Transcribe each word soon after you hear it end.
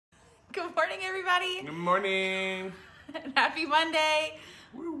Good morning, everybody. Good morning. Happy Monday.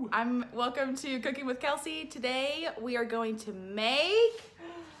 Woo. Welcome to Cooking with Kelsey. Today we are going to make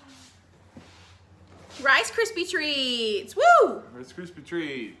Rice Krispie Treats. Woo! Rice Krispie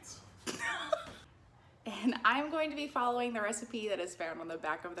Treats. And I'm going to be following the recipe that is found on the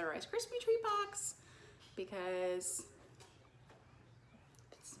back of the Rice Krispie Treat box because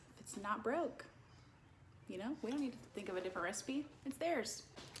it's not broke. You know, we don't need to think of a different recipe. It's theirs.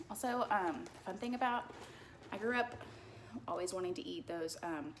 Also, fun thing about, I grew up always wanting to eat those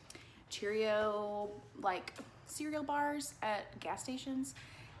Cheerio like cereal bars at gas stations.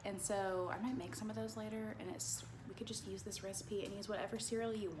 And so I might make some of those later, and we could just use this recipe and use whatever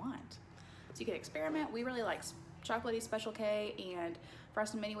cereal you want. So you could experiment. We really like chocolatey Special K and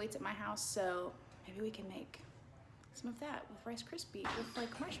Frosted Mini Wheats at my house, so maybe we can make some of that with Rice Krispie with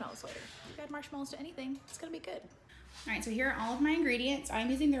like marshmallows later. If you add marshmallows to anything, it's gonna be good. All right, so here are all of my ingredients.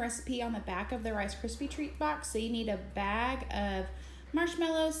 I'm using the recipe on the back of the Rice Krispie Treat box. So you need a bag of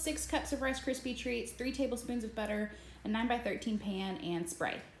marshmallows, 6 cups of Rice Krispie Treats, 3 tablespoons of butter, a 9x13 pan, and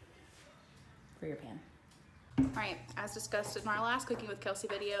spray for your pan. All right, as discussed in our last Cooking with Kelsey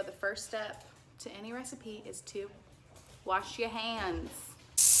video, the first step to any recipe is to wash your hands.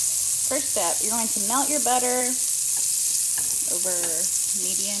 First step, you're going to melt your butter over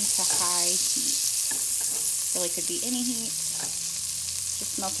medium to high heat. Really could be any heat,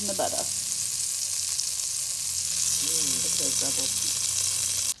 just melting the butter. Look at those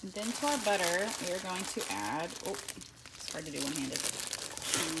bubbles. And then to our butter, we are going to add, oh, it's hard to do one-handed,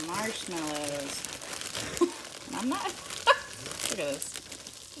 marshmallows. I'm not, look at this.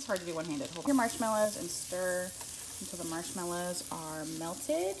 It's hard to do one-handed. Hold on. Your marshmallows and stir until the marshmallows are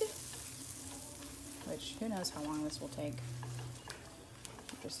melted, which who knows how long this will take.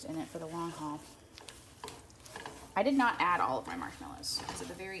 I'm just in it for the long haul. I did not add all of my marshmallows because at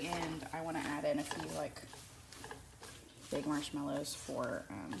the very end I want to add in a few like big marshmallows for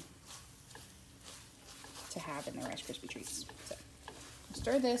to have in the Rice Krispie Treats. So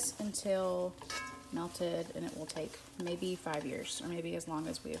stir this until melted, and it will take maybe 5 years or maybe as long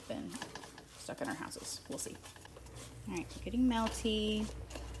as we have been stuck in our houses. We'll see. All right, getting melty,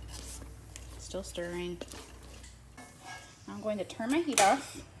 still stirring. Now I'm going to turn my heat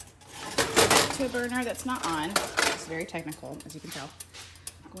off to a burner that's not on. It's very technical, as you can tell.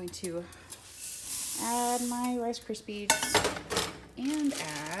 I'm going to add my Rice Krispies and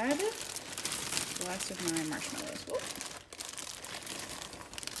add the last of my marshmallows. Whoop.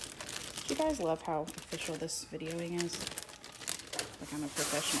 Do you guys love how official this videoing is? Like I'm a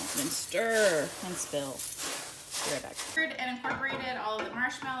professional. Then stir and spill. Be right back. Stirred and incorporated all of the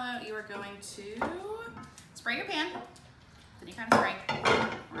marshmallow. You are going to spray your pan. Any kind of spray.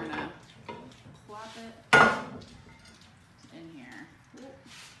 We're gonna plop it in here.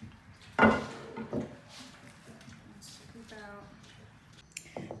 Scoop out.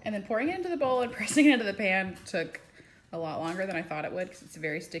 And then pouring it into the bowl and pressing it into the pan took a lot longer than I thought it would because it's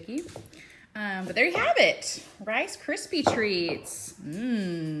very sticky. But there you have it. Rice Krispie Treats.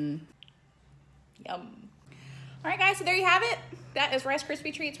 Mmm. Yum. All right, guys, so there you have it. That is Rice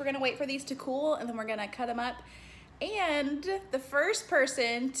Krispie Treats. We're gonna wait for these to cool and then we're gonna cut them up. And the first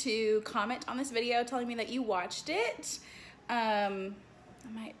person to comment on this video telling me that you watched it, I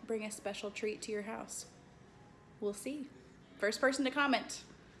might bring a special treat to your house. We'll see. First person to comment,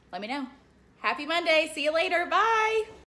 let me know. Happy Monday. See you later. Bye.